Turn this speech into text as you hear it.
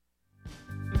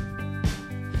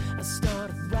I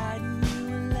started writing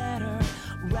you a letter,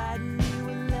 writing you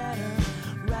a letter,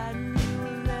 writing you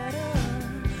a letter.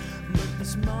 But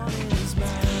this morning is mine.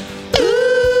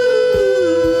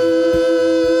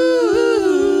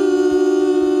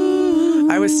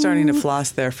 I was starting to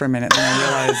floss there for a minute, and I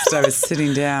realized I was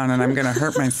sitting down and I'm going to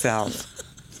hurt myself.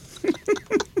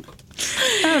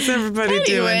 How's everybody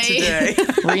doing today?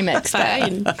 Remix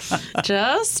Fine.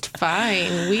 Just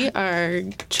fine. We are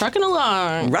trucking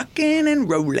along. Rocking and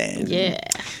rolling. Yeah.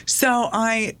 So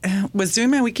I was doing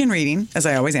my weekend reading, as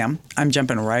I always am. I'm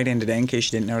jumping right in today, in case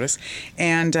you didn't notice.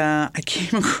 And I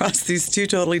came across these two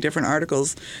totally different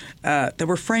articles that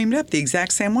were framed up the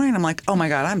exact same way. And I'm like, oh my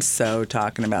God, I'm so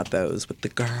talking about those with the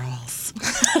girls.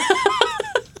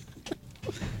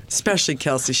 Especially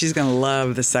Kelsey. She's going to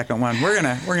love the second one. We're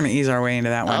gonna ease our way into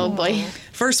that one. Oh boy.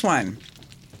 First one.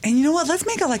 And you know what? Let's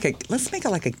make it like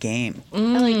a game. I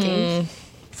like games.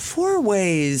 4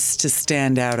 ways to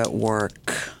stand out at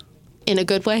work. In a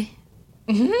good way.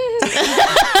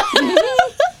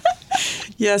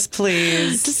 Yes,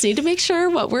 please. Just need to make sure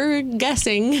what we're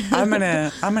guessing. I'm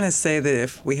gonna say that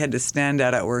if we had to stand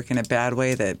out at work in a bad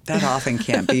way, that often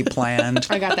can't be planned.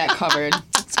 I got that covered.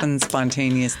 It's when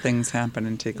spontaneous things happen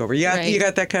and take over. Yeah, Right. You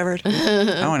got that covered.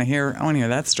 I want to hear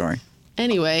that story.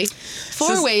 Anyway,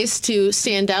 4 ways to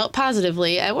stand out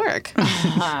positively at work.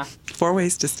 4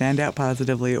 ways to stand out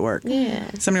positively at work. Yeah.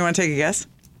 Somebody want to take a guess?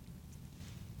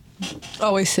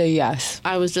 Always say yes.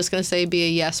 I was just going to say be a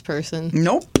yes person.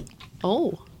 Nope.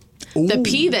 Oh. The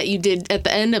P that you did at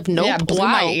the end of nope. Yeah, blew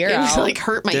wow. my ear it was out. like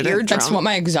hurt my Did it? eardrum. That's what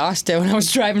my exhaust did when I was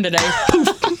driving today.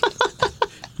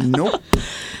 Nope.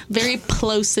 Very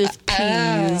plosive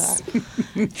P's.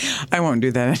 I won't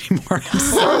do that anymore. I'm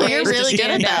sorry. Oh, you're really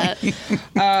good at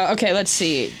that. Okay, let's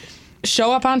see.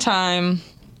 Show up on time.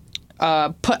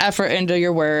 Put effort into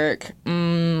your work.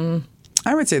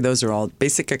 I would say those are all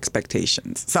basic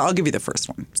expectations. So I'll give you the first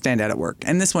one, stand out at work.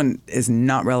 And this one is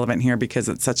not relevant here because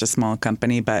it's such a small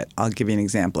company, but I'll give you an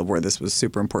example of where this was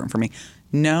super important for me.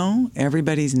 Know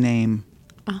everybody's name.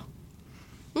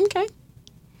 Okay.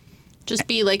 Just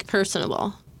be like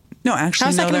personable. No, actually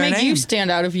How's know that going their to make name. you stand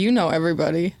out if you know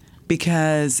everybody?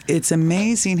 Because it's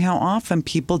amazing how often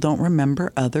people don't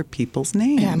remember other people's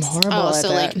names. Yeah, I'm horrible Oh, at so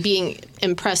that. like being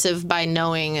impressive by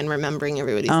knowing and remembering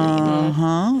everybody's name.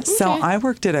 Uh-huh. So Okay. I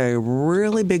worked at a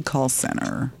really big call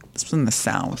center. This was in the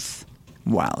South a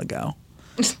while ago.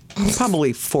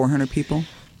 Probably 400 people.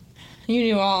 You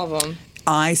knew all of them.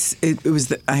 I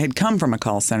had come from a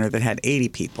call center that had 80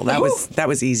 people. That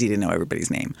was easy to know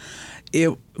everybody's name.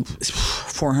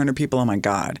 400 people, oh my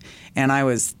God. And I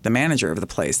was the manager of the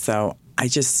place, so I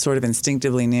just sort of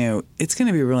instinctively knew it's going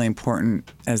to be really important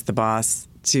as the boss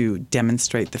to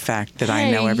demonstrate the fact that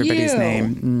I know Hey, everybody's you.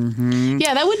 name.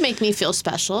 Yeah, that would make me feel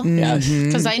special. Yes.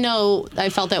 Because I know I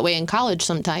felt that way in college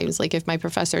sometimes. Like if my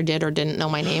professor did or didn't know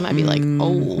my name, I'd be like,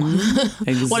 oh,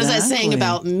 what is that saying Exactly.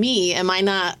 about me? Am I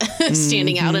not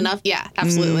standing out enough? Yeah,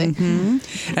 absolutely. And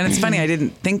it's funny, I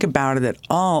didn't think about it at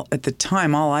all at the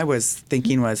time. All I was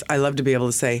thinking was, I love to be able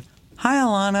to say, hi,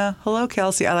 Alana. Hello,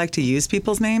 Kelsey. I like to use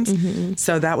people's names.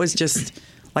 So that was just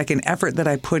like an effort that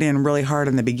I put in really hard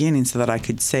in the beginning so that I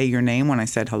could say your name when I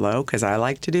said hello, because I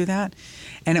like to do that.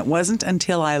 And it wasn't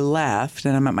until I left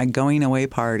and I'm at my going away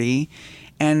party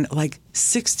and like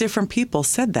 6 different people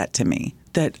said that to me,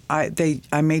 that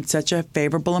I made such a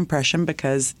favorable impression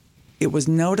because it was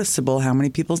noticeable how many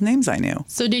people's names I knew.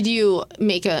 So did you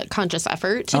make a conscious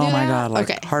effort to do that? Oh my God, like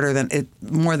okay. harder than it,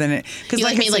 more than it. Because You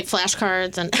like I made said- like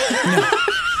flashcards and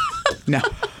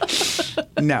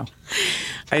No.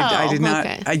 I did not.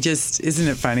 okay. I just, isn't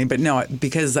it funny? But no,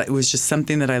 because it was just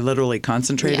something that I literally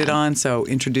concentrated Yeah. on. So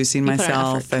introducing You put an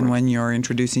myself, effort and for it. when you're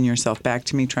introducing yourself back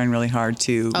to me, trying really hard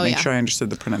to Oh, make yeah. sure I understood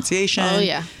the pronunciation. Oh,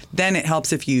 yeah. Then it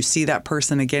helps if you see that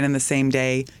person again in the same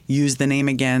day, use the name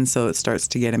again so it starts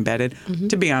to get embedded. Mm-hmm.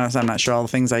 To be honest, I'm not sure all the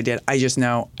things I did. I just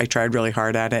know I tried really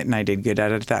hard at it and I did good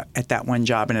at it at that one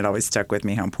job, and it always stuck with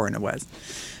me how important it was.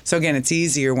 So again, it's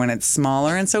easier when it's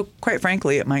smaller, and so quite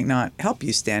frankly, it might not help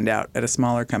you stand out at a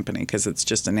smaller company because it's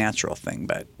just a natural thing.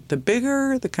 But the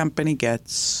bigger the company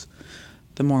gets,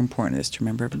 the more important it is to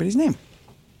remember everybody's name.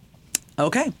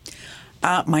 Okay.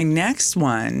 My next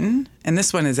one, and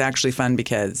this one is actually fun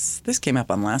because this came up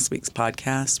on last week's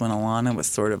podcast when Alana was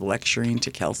sort of lecturing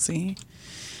to Kelsey.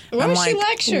 Where I'm was she like,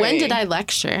 lecturing? when did I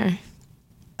lecture?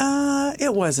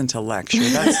 It wasn't a lecture.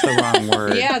 That's the wrong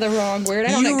word. Yeah, the wrong word. I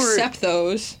don't You were- accept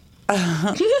those.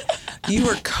 You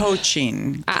were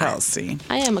coaching Kelsey.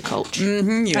 I am a coach. You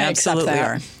I accept absolutely that.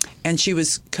 are. And she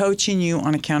was coaching you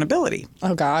on accountability.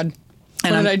 Oh, God.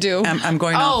 And What did I do? I'm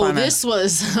going off Oh, on this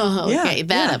was okay.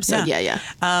 That episode. Yeah.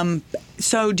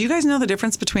 So, do you guys know the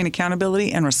difference between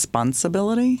accountability and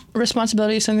responsibility?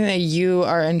 Responsibility is something that you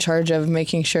are in charge of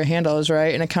making sure handles,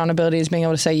 right? And accountability is being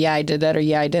able to say, yeah, I did that, or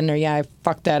yeah, I didn't, or yeah, I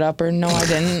fucked that up, or no, I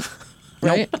didn't.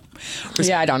 Right?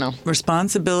 Yeah, I don't know.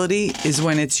 Responsibility is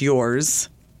when it's yours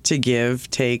to give,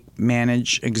 take,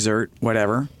 manage, exert,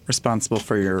 whatever. Responsible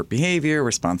for your behavior,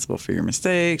 responsible for your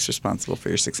mistakes, responsible for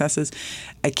your successes.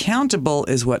 Accountable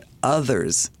is what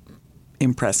others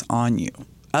impress on you.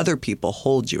 Other people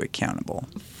hold you accountable.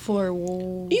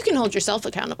 You can hold yourself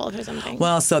accountable for something.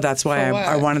 Well, so that's why For what?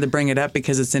 I wanted to bring it up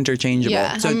because it's interchangeable.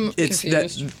 Yeah. So I'm it's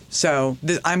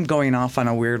confused. I'm going off on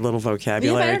a weird little Yeah, but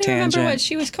vocabulary I don't even tangent. remember what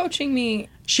she was coaching me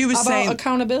She was about saying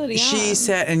accountability. She on.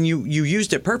 said, and you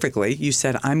used it perfectly. You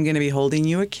said, "I'm going to be holding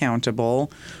you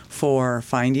accountable for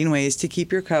finding ways to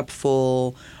keep your cup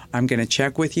full. I'm going to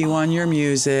check with you on your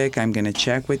music. I'm going to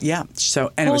check with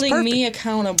So and holding it was perfect. me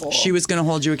accountable. She was going to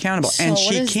hold you accountable, and So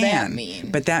what she does can. that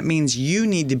mean? But that means you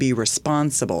need to be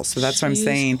responsible. So that's what I'm She's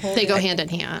saying. they go hand in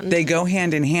hand. They go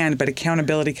hand in hand, but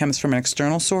accountability comes from an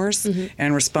external source,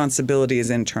 and responsibility is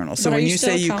internal. So But when are you still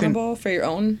say you can, accountable for your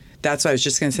own? that's what I was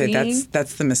just going to say. Being?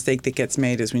 That's the mistake that gets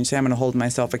made is when you say I'm going to hold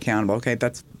myself accountable. Okay,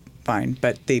 that's fine,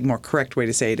 but the more correct way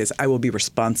to say it is I will be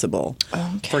responsible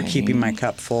for Okay. keeping my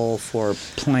cup full, for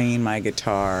playing my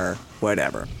guitar,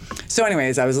 whatever. So,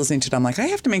 anyways, I was listening to it. I'm like, I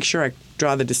have to make sure I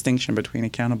draw the distinction between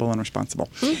accountable and responsible,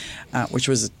 which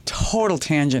was a total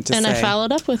tangent to and say. I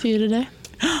followed up with you today.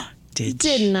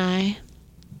 Didn't I?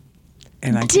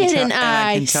 And I can Didn't tell- and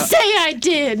I? can tell- Say I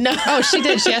did. No. Oh, she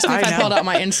did. She asked me if I I know. pulled out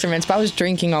my instruments, but I was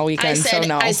drinking all weekend, so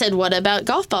no. I said, what about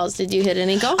golf balls? Did you hit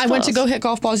any golf balls? I went to go hit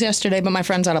golf balls yesterday, but my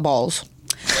friend's out of balls.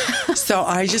 So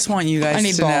I just want you I guys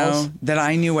need to balls. know that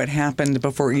I knew what happened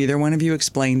before either one of you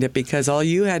explained it because all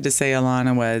you had to say,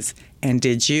 Alana, was, and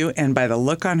did you? And by the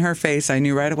look on her face, I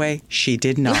knew right away she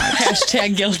did not.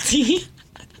 Hashtag guilty.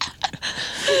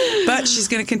 But she's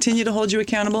going to continue to hold you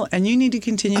accountable, and you need to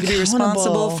continue to be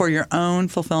responsible Accountable. for your own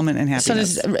fulfillment and So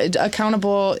happiness. this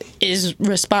accountable is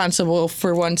responsible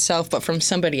for oneself, but from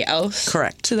somebody else.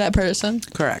 Correct. To that person.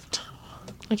 Correct.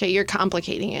 Okay, you're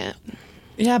complicating it.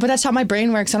 Yeah, but that's how my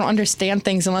brain works. I don't understand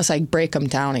things unless I break them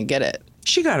down and get it.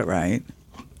 She got it right.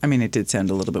 I mean, it did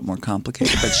sound a little bit more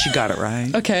complicated, but she got it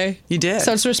right. Okay. You did.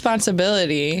 So it's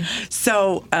responsibility,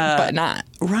 So, but not.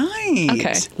 right.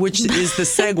 Okay. Which is the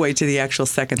segue to the actual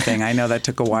second thing. I know that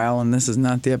took a while, and this is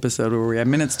not the episode where we have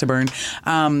minutes to burn.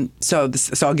 So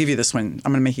I'll give you this one.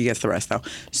 I'm going to make you guess the rest, though.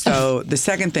 So the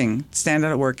second thing, stand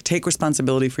out at work, take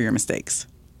responsibility for your mistakes.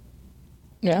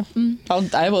 Yeah.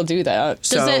 I will do that. Does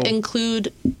So- it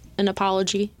include an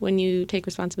apology when you take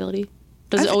responsibility?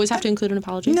 Does it always have to include an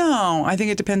apology? No, I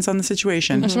think it depends on the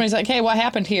situation. Somebody's like, hey, what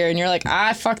happened here? And you're like,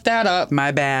 I fucked that up.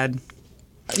 My bad.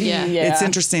 Yeah. It's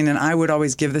interesting, and I would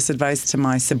always give this advice to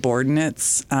my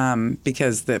subordinates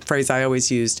because the phrase I always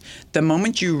used, the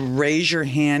moment you raise your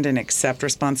hand and accept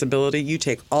responsibility, you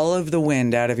take all of the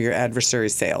wind out of your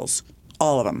adversary's sails.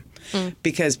 All of them.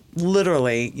 Because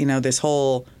literally, this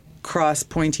whole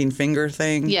cross-pointing finger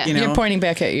thing, Yeah. You're pointing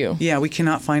back at you. yeah, we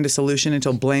cannot find a solution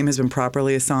until blame has been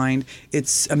properly assigned.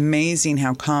 It's amazing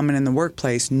how common in the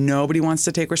workplace, nobody wants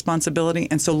to take responsibility.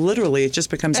 And so literally it just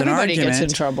becomes Everybody an argument.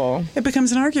 gets in trouble. It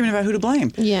becomes an argument about who to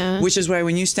blame. Yeah. Which is why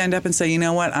when you stand up and say, you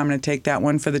know what, I'm going to take that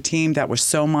one for the team. That was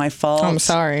so my fault. I'm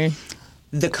sorry.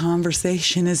 The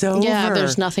conversation is over. Yeah,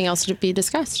 there's nothing else to be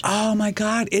discussed. Oh my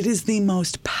God, it is the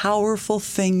most powerful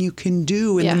thing you can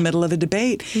do in Yeah. the middle of a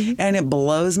debate. And it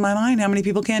blows my mind how many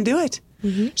people can't do it.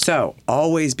 So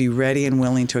always be ready and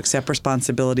willing to accept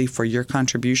responsibility for your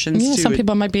contributions Yeah, to some it.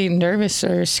 people might be nervous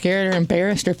or scared or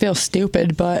embarrassed or feel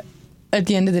stupid, but at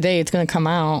the end of the day, it's going to come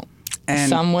out And-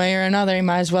 some way or another. You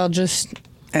might as well just.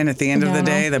 And at the end of the Yeah.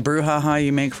 day, the brouhaha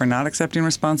you make for not accepting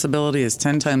responsibility is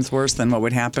 10 times worse than what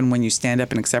would happen when you stand up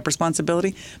and accept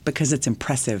responsibility because it's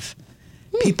impressive.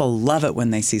 People love it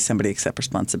when they see somebody accept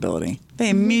responsibility. They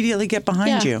immediately get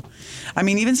behind Yeah. you. I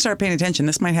mean, even start paying attention.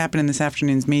 This might happen in this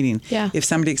afternoon's meeting. Yeah. If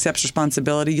somebody accepts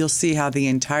responsibility, you'll see how the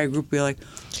entire group will be like,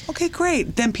 okay,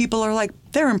 great. Then people are like,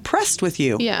 they're impressed with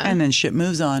you. Yeah. And then shit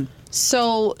moves on.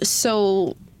 So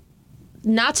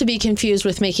not to be confused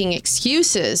with making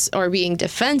excuses or being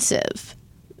defensive.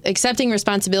 Accepting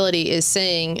responsibility is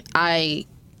saying I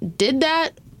did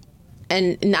that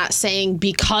and not saying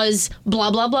because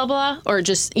blah blah blah blah or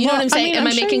just you know what I'm saying? Am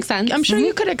I making sense? I'm sure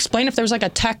you could explain if there was like a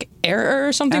tech error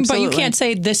or something, but you Absolutely. can't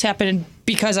say this happened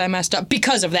because I messed up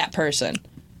because of that person.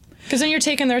 Because then you're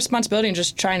taking the responsibility and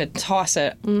just trying to toss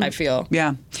it, I feel.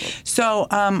 Yeah. So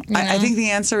I think the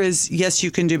answer is yes,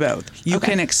 you can do both. You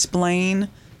can explain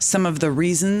some of the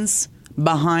reasons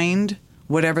behind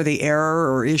whatever the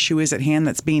error or issue is at hand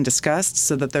that's being discussed,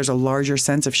 so that there's a larger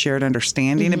sense of shared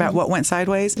understanding about what went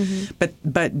sideways.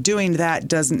 But doing that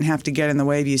doesn't have to get in the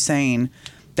way of you saying,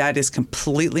 that is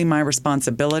completely my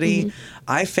responsibility.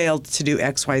 I failed to do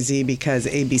XYZ because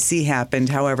ABC happened.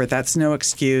 However, that's no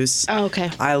excuse. Oh, okay.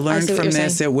 I learned see what from you're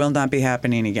this. saying. It will not be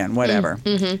happening again. Whatever.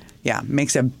 Yeah,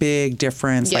 makes a big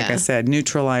difference. Like Yeah. I said,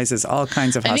 neutralizes all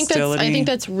kinds of hostility. I think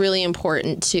that's really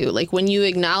important too. Like when you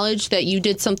acknowledge that you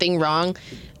did something wrong,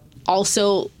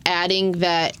 also adding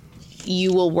that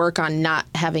you will work on not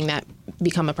having that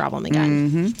become a problem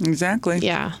again. Exactly.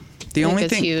 Yeah. The I think only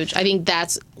that's thing- huge. I think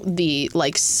that's the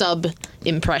like sub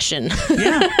impression.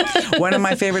 Yeah. One of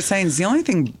my favorite sayings, the only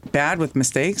thing bad with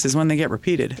mistakes is when they get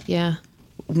repeated. Yeah.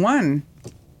 One,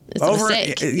 It's a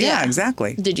mistake. Yeah,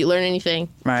 exactly. Did you learn anything?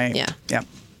 Right. Yeah. Yep.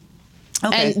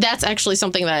 Okay. And that's actually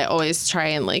something that I always try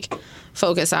and like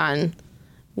focus on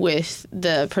with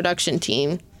the production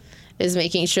team is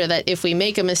making sure that if we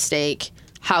make a mistake,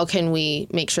 how can we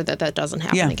make sure that that doesn't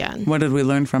happen again? What did we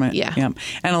learn from it? Yeah.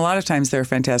 And a lot of times there are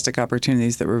fantastic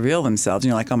opportunities that reveal themselves. And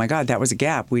you're like, oh my God, that was a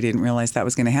gap. We didn't realize that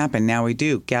was going to happen. Now we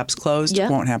do. Gap's closed. Yeah.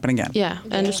 Won't happen again. Yeah.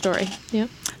 End of story. Yeah.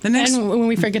 The next. And when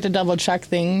we forget to double check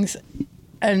things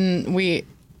and we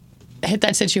hit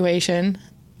that situation,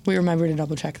 we remember to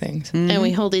double check things. And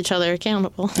we hold each other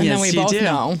accountable. And Yes, then we you both do.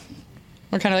 know.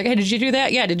 We're kind of like, hey, did you do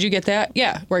that? Yeah. Did you get that?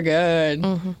 Yeah. We're good.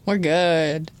 We're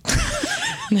good.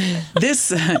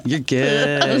 This, you're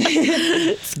good.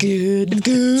 It's good.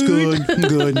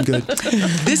 It's Good.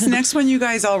 This next one you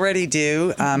guys already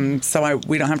do, so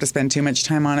we don't have to spend too much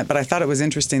time on it. But I thought it was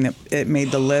interesting that it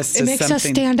made the list It as makes us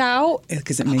something stand out.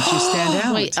 because it makes you stand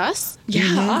out. Wait, us?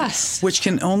 Yes. Which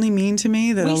can only mean to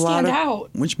me that We a lot stand of, out.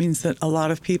 which means that a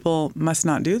lot of people must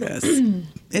not do this.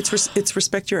 It's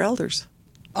respect your elders.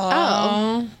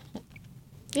 Oh.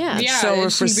 Yeah. Yeah. So it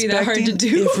if shouldn't be that hard to respecting,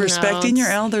 do. if respecting No, your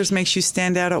it's- elders makes you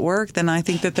stand out at work, then I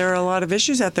think that there are a lot of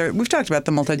issues out there. We've talked about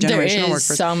the There multi-generational is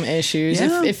workforce. some issues.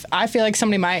 Yeah. If I feel like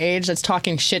somebody my age that's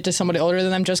talking shit to somebody older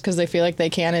than them just because they feel like they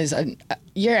can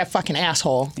you're a fucking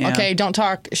asshole. Yeah. Okay, don't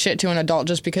talk shit to an adult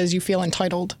just because you feel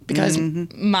entitled because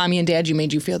mommy and dad you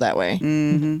made you feel that way.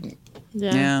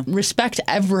 Yeah. Respect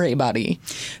everybody.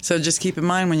 So just keep in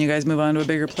mind when you guys move on to a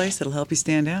bigger place, it'll help you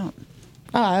stand out.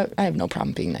 I have no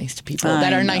problem being nice to people I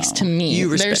that are know. nice to me. You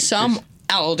respect There's some yours.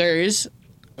 elders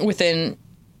within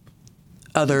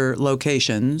Other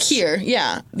locations. here, that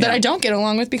Yeah. I don't get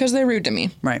along with because they're rude to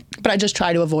me. Right. But I just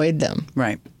try to avoid them.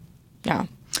 Right. Yeah.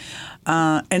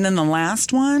 And then the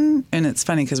last one, and it's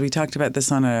funny because we talked about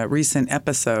this on a recent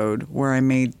episode where I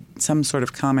made some sort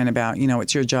of comment about,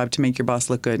 it's your job to make your boss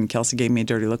look good. And Kelsey gave me a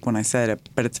dirty look when I said it,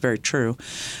 but it's very true.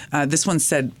 This one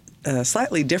said a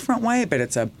slightly different way, but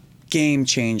it's a game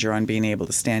changer on being able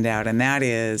to stand out. And that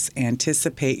is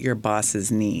anticipate your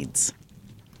boss's needs.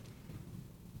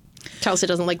 Kelsey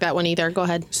doesn't like that one either. Go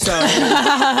ahead. So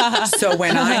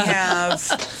when I have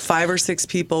 5 or 6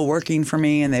 people working for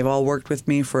me and they've all worked with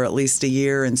me for at least a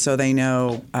year, and so they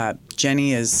know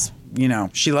Jenny is,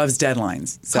 she loves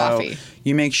deadlines. So Coffee.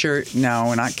 you make sure,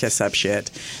 no, not kiss up shit.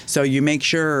 So you make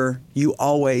sure you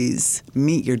always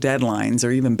meet your deadlines,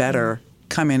 or even better,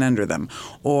 come in under them.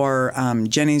 Or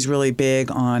Jenny's really big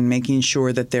on making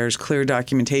sure that there's clear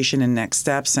documentation and next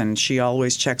steps, and she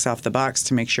always checks off the box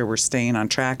to make sure we're staying on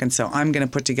track. And so I'm going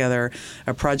to put together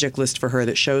a project list for her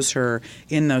that shows her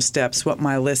in those steps what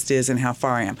my list is and how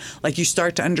far I am. Like, you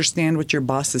start to understand what your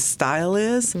boss's style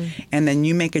is, and then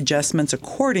you make adjustments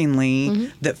accordingly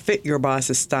that fit your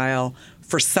boss's style.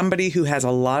 For somebody who has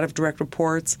a lot of direct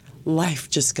reports, life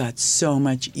just got so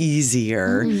much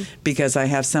easier because I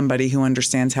have somebody who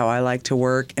understands how I like to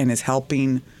work and is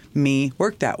helping me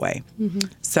work that way.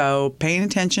 So paying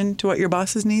attention to what your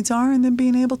boss's needs are and then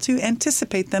being able to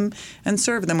anticipate them and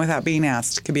serve them without being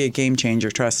asked could be a game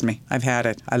changer. Trust me. I've had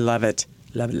it. I love it.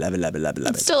 Love it, love it, love it, love it,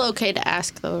 love it. Still okay to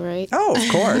ask though, right? Oh,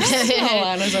 of course.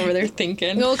 Alana's over there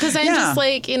thinking. Well, because I'm Yeah. just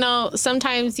like,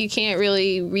 sometimes you can't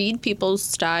really read people's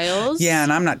styles. Yeah,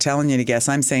 and I'm not telling you to guess.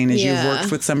 I'm saying as Yeah. you've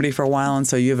worked with somebody for a while and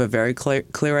so you have a very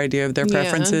clear idea of their Yeah.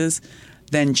 preferences,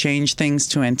 then change things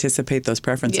to anticipate those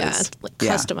preferences. Yeah, like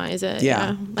Yeah. customize it.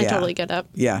 Yeah, I yeah. totally get it.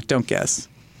 Yeah, don't guess.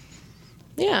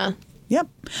 Yeah. Yep.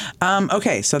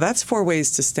 Okay, so that's 4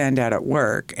 ways to stand out at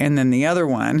work. And then the other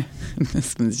one,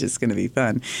 this one's just going to be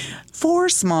fun. 4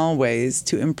 small ways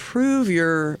to improve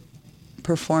your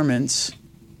performance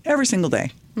every single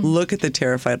day. Look at the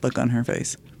terrified look on her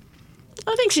face.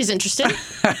 I think she's interested.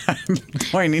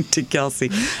 Pointing to Kelsey.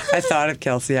 I thought of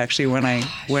Kelsey actually when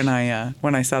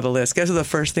I saw the list. Guess what the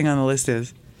first thing on the list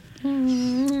is?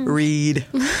 Read.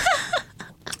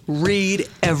 Read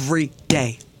every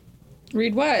day.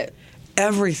 Read what?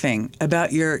 everything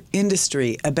about your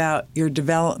industry, about your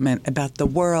development, about the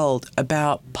world,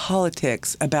 about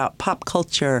politics, about pop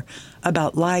culture,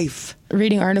 about life.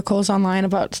 Reading articles online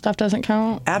about stuff doesn't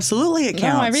count. Absolutely, it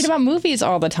counts. No, I read about movies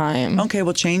all the time. Okay,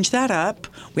 we'll change that up.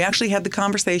 We actually had the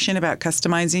conversation about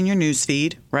customizing your news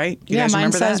feed, right? You yeah, guys mine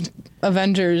remember says that?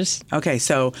 Avengers. Okay,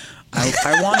 so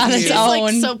I want On you. its She's own.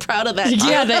 like so proud of that.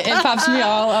 Yeah, it pops me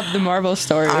all up the Marvel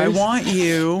stories. I want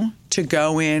you to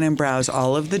go in and browse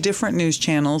all of the different news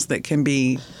channels that can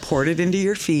be ported into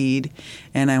your feed,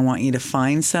 and I want you to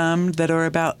find some that are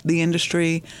about the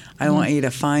industry. I want you to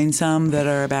find some that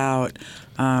are about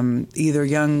either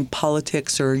young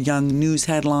politics or young news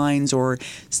headlines or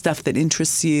stuff that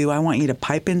interests you. I want you to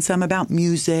pipe in some about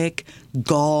music,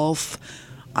 golf.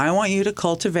 I want you to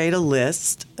cultivate a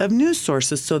list of news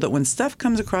sources so that when stuff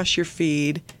comes across your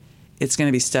feed, it's going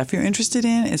to be stuff you're interested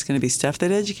in, it's going to be stuff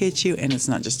that educates you, and it's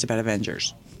not just about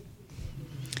Avengers.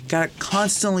 Got to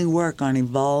constantly work on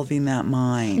evolving that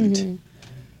mind. Mm-hmm.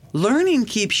 Learning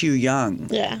keeps you young.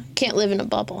 Yeah, can't live in a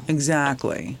bubble.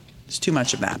 Exactly. There's too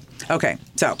much of that. Okay,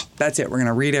 so that's it. We're going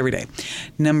to read every day.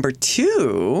 Number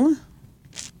 2,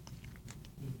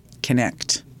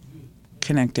 connect.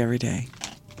 Connect every day.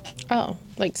 Oh,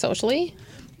 like socially?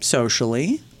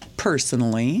 Socially,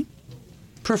 personally,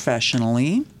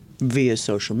 professionally, via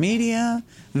social media,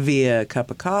 via a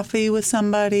cup of coffee with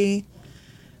somebody.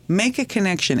 Make a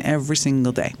connection every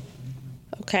single day.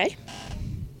 Okay.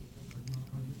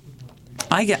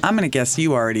 I'm going to guess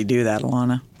you already do that,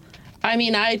 Alana. I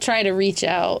mean, I try to reach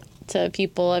out to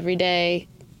people every day,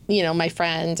 you know, my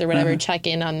friends or whatever, check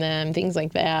in on them, things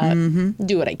like that.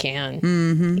 Do what I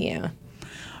can. Yeah.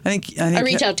 I think I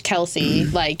reach out to Kelsey,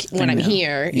 like, when I'm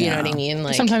here, you know what I mean?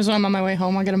 Like, Sometimes when I'm on my way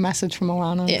home, I'll get a message from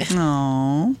Alana. yeah.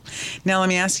 Oh. Now let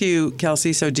me ask you,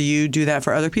 Kelsey, so do you do that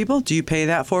for other people? Do you pay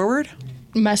that forward?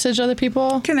 Message other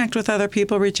people. Connect with other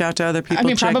people, reach out to other people, I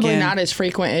mean, check probably in. not as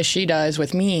frequent as she does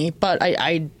with me, but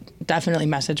I definitely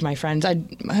message my friends. I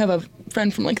have a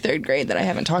friend from like 3rd grade that I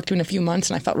haven't talked to in a few months,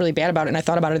 and I felt really bad about it, and I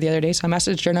thought about it the other day, so I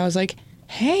messaged her, and I was like,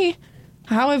 hey,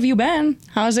 how have you been?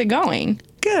 How's it going?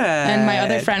 Good. And my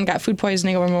other friend got food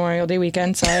poisoning over Memorial Day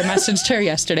weekend, so I messaged her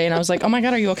yesterday, and I was like, oh my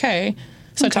God, are you okay?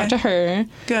 So Okay. I talked to her,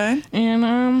 Good.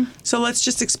 and So let's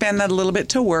just expand that a little bit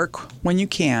to work when you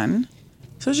can.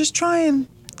 So just try and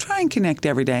connect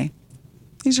every day.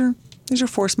 These are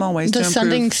 4 small ways to does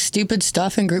improve. sending stupid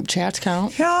stuff in group chats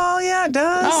count? Hell yeah, it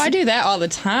does. Oh, I do that all the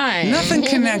time. Nothing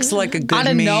connects like a good Out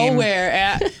of meme. nowhere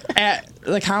at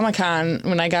the Comic-Con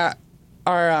when I got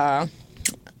our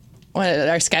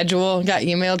schedule got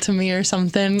emailed to me or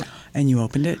something. And you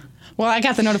opened it. Well, I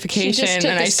got the notification took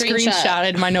and a I screenshot.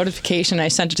 screenshotted my notification. I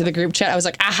sent it to the group chat. I was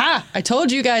like, aha, I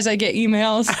told you guys I get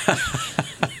emails.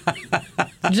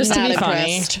 Just to Not be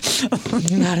impressed.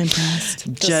 funny. Not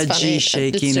impressed. Judgy funny.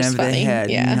 shaking It's just of the funny. head.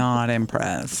 Yeah. Not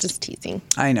impressed. Just teasing.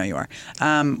 I know you are.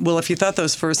 Well, if you thought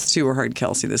those first 2 were hard,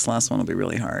 Kelsey, this last one will be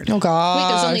really hard. Oh, God. Wait,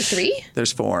 there's only 3?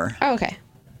 There's 4, Oh, okay.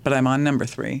 but I'm on number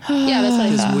 3 Yeah, that's what I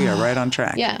because thought. we are right on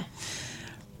track. Yeah.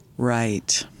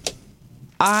 Right.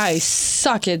 I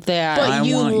suck at that. But I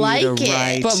you want like you to it.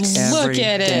 write But look every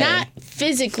at it. day. Not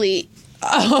physically,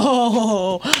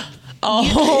 oh.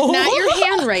 not your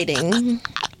handwriting.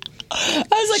 I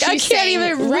was like, I She's can't saying-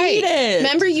 even right. read it.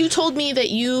 Remember you told me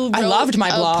that you wrote I loved my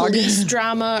a blog. police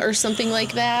drama or something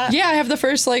like that? Yeah, I have the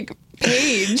first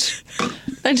page.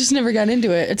 I just never got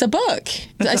into it. It's a book.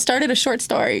 I started a short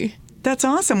story, That's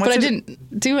awesome. but I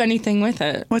didn't do anything with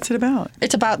it. What's it about?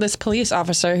 It's about this police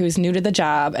officer who's new to the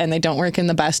job and they don't work in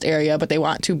the best area, but they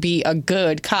want to be a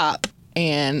good cop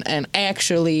and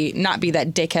actually not be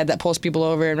that dickhead that pulls people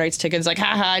over and writes tickets like,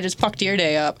 haha, I just fucked your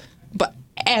day up. But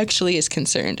actually is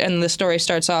concerned. And the story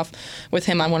starts off with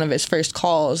him on one of his first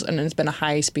calls, and it's been a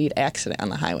high-speed accident on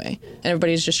the highway. And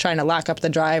everybody's just trying to lock up the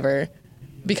driver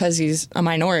because he's a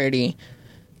minority.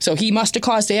 So he must have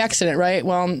caused the accident, right?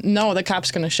 Well, no, the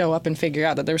cop's going to show up and figure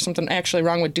out that there was something actually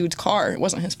wrong with dude's car. It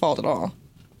wasn't his fault at all.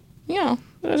 Yeah,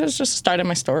 that's just the start of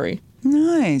my story.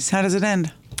 Nice. How does it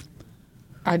end?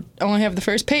 I only have the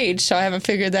first page, so I haven't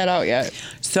figured that out yet.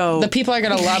 So The people are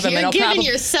going to love him, and You're I'll giving probably...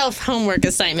 yourself homework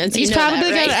assignments. He's you know probably that,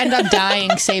 going to right? end up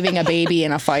dying saving a baby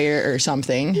in a fire or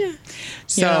something.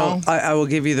 So know. I will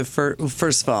give you the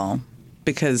first of all,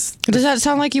 because Does that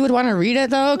sound like you would want to read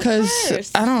it, though? Because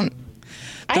course. I don't...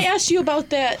 I asked you about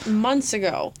that months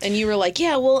ago, and you were like,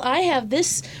 "Yeah, well, I have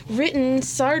this written,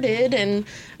 started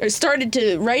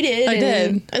to write it." I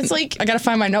and did. It's like, I got to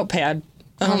find my notepad.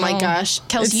 I oh don't my know. gosh,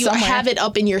 Kelsey, It's you somewhere. have it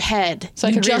up in your head. So I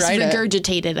you could just rewrite it.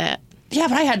 regurgitated it. Yeah,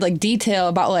 but I had, detail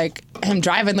about, him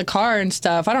driving the car and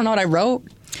stuff. I don't know what I wrote.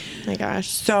 Oh my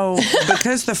gosh.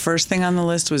 because the first thing on the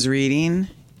list was reading,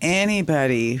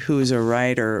 anybody who's a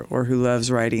writer or who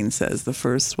loves writing says the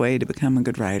first way to become a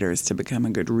good writer is to become a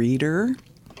good reader.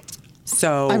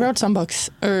 So I wrote some books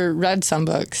or read some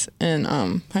books in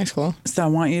high school. So I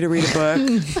want you to read a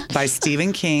book by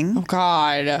Stephen King Oh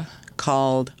God.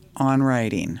 called On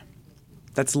Writing.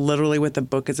 That's literally what the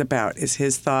book is about, is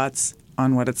his thoughts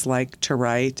on what it's like to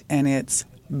write. And it's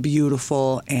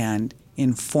beautiful and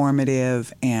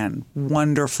informative and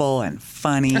wonderful and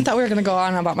funny. I thought we were going to go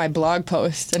on about my blog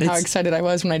post and how It's- excited I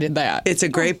was when I did that. It's a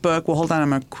great book. Well, hold on. I'm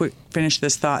going to finish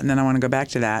this thought, and then I want to go back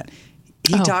to that.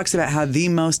 He talks about how the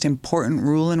most important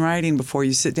rule in writing before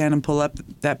you sit down and pull up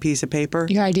that piece of paper,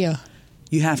 Your idea.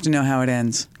 you have to know how it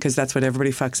ends, because that's what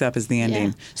everybody fucks up is the ending.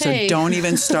 Yeah. So Hey. don't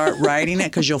even start writing it,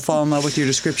 because you'll fall in love with your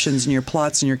descriptions and your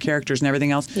plots and your characters and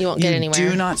everything else. You won't get anywhere.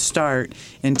 Do not start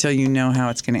until you know how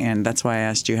it's going to end. That's why I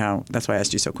asked you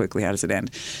so quickly. How does it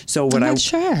end? So what I'm not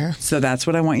sure. So that's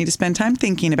what I want you to spend time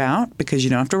thinking about, because you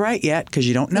don't have to write yet, because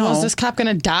you don't know. Well, is this cop going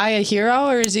to die a hero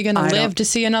or is he going to I live don't- to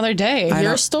see another day? I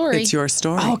your don't- story. It's your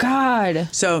story. Oh God.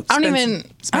 So I don't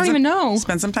even know.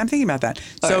 Spend some time thinking about that.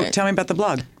 So All right. tell me about the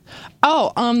blog.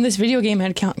 Oh, this video game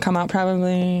had come out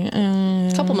probably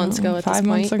A couple months ago at this 5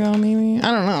 months point. ago, maybe.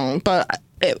 I don't know, but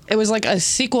it was like a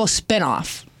sequel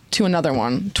spin-off to another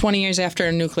one 20 years after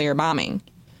a nuclear bombing.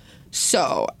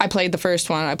 So I played the first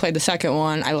one, I played the second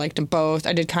one, I liked them both.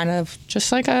 I did kind of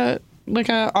just like a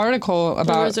article There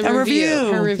about was A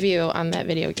review. her review on that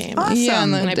video game. Awesome. yeah,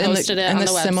 and And I posted it and on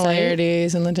the the website.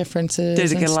 similarities and the differences. Did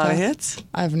it and get a lot of stuff. hits?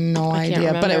 I have no I can't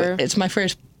idea, but remember. it's my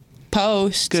first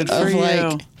post. Good of for you.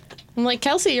 like, I'm like,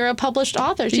 Kelsey, you're a published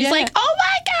author. She's Yeah. like, oh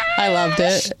my God. I loved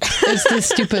it. It's the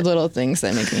stupid little things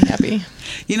that make me happy.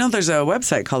 You know, there's a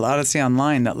website called Odyssey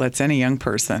Online that lets any young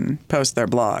person post their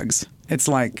blogs. It's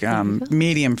like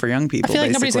Medium for young people. I feel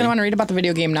like nobody's basically. going to want to read about the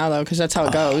video game now, though, because that's how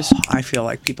it goes. I feel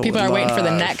like people People would are waiting for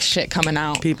the love- next shit coming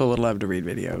out. People would love to read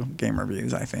video game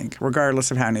reviews, I think, regardless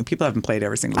of how new. People haven't played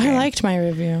every single game. I liked my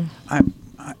review.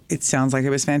 It sounds like it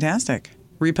was fantastic.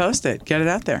 Repost it. Get it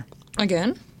out there.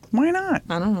 Again? Why not?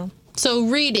 I don't know. So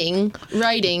reading,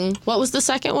 writing. What was the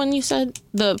second one you said?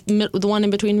 The one in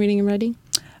between reading and writing?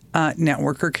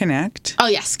 Network or Connect. Oh,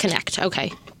 yes. Connect.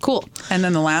 Okay. Cool. And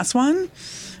then the last one,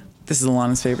 this is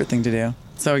Alana's favorite thing to do.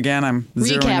 So again, I'm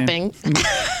zeroing in. Recapping.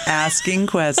 Asking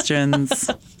questions.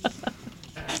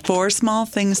 4 small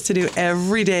things to do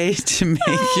every day to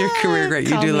make your career great.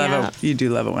 You Call do me love out. it. You do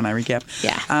love it when I recap.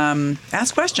 Yeah.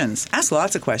 Ask questions. Ask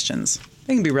lots of questions.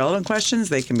 They can be relevant questions.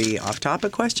 They can be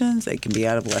off-topic questions. They can be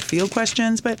out of left field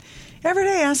questions. But every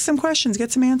day, ask some questions.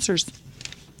 Get some answers.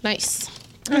 Nice.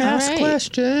 Ask right.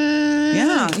 questions.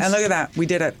 Yeah. And look at that. We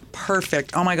did it.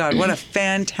 Perfect. Oh my God. What a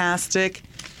fantastic,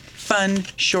 fun,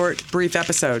 short, brief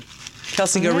episode.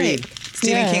 Kelsey, go All right. read.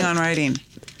 Stephen Yeah. King on writing.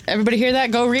 Everybody hear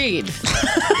that? Go read.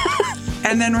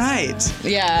 And then write.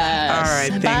 Yes. All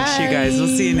right. Thanks, you guys. We'll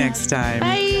see you next time.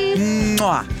 Bye.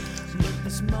 Mwah.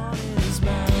 This morning is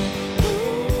mine.